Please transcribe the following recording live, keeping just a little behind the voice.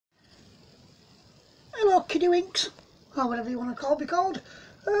or kiddywinks, or whatever you want to be called.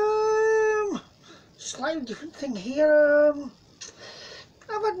 Slightly different thing here.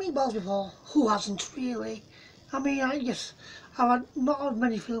 I've had meatballs before. Who hasn't really? I mean, I guess I've had not had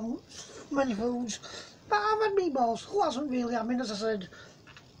many foods, but I've had meatballs. Who hasn't really? I mean, as I said,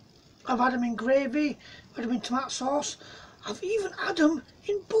 I've had them in gravy, I've had them in tomato sauce. I've even had them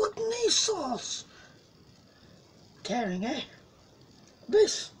in bolognese sauce. Tearing, eh?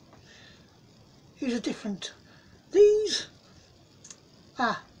 This is different. These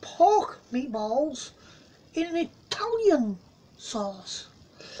are pork meatballs in an Italian sauce.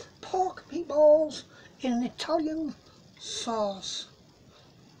 Pork meatballs in an Italian sauce.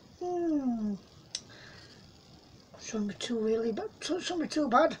 Shouldn't be too really, but shouldn't be too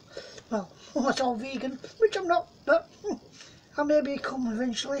bad. Well, that's all vegan, which I'm not, but I may become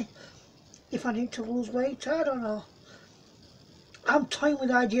eventually if I need to lose weight. I don't know. I'm toying with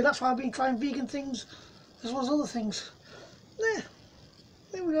the idea. That's why I've been trying vegan things as well as other things.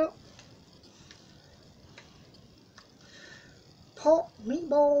 There we go. Pork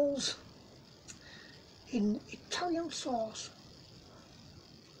meatballs in Italian sauce.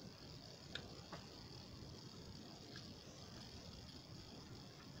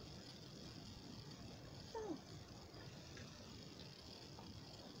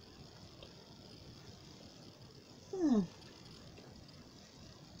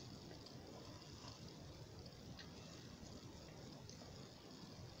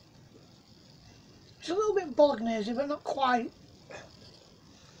 It's a little bit bolognese, but not quite.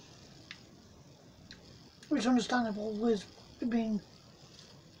 Which is understandable with it being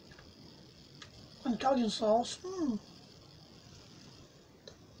an Italian sauce. A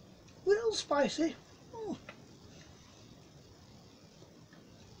little spicy.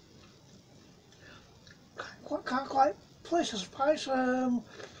 Can't quite place the spice. I'll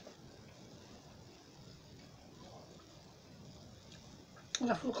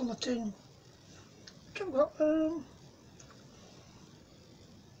have to look on the tin. Which I've got. Yeah.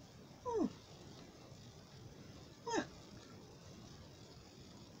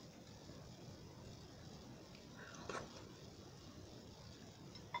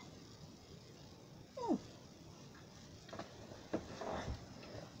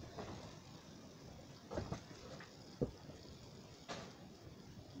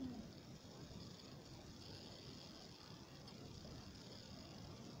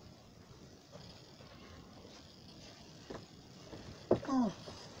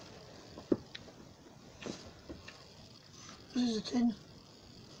 This is a tin.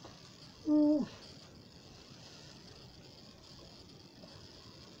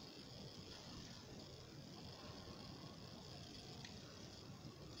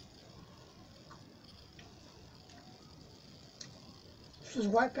 This is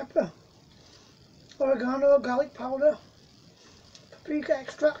white pepper, oregano, garlic powder, paprika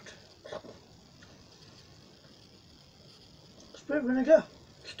extract, spirit vinegar,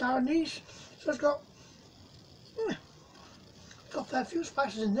 star anise. So it's got a fair few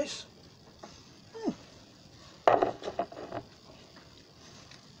spices in this.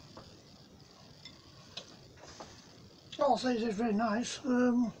 All I'll say is it's very nice.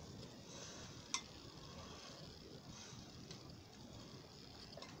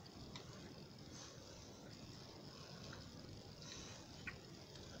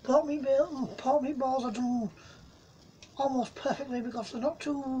 Pork meatballs are done almost perfectly because they're not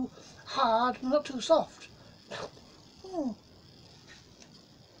too hard and not too soft.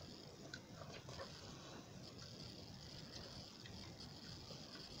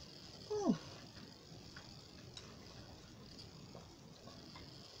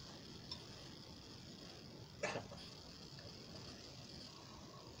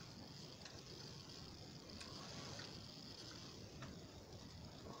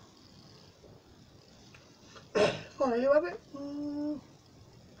 Oh, there you have it.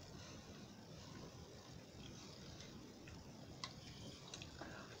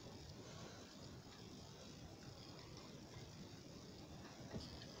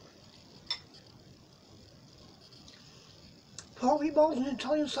 Pork meatballs in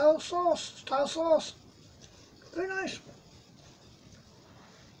Italian style sauce. Very nice.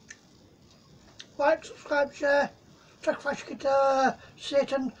 Like, subscribe, share, sacrifice guitar,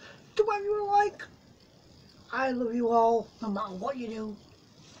 Satan, do whatever you like. I love you all, no matter what you do,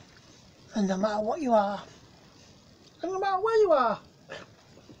 and no matter what you are, and no matter where you are.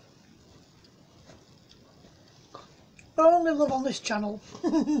 I only love on this channel.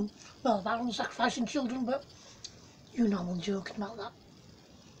 Well, apart from sacrificing children, but you know I'm joking about that.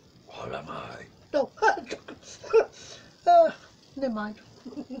 What am I? No, never mind.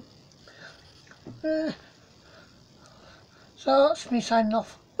 So that's me signing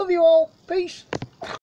off. Love you all. Peace.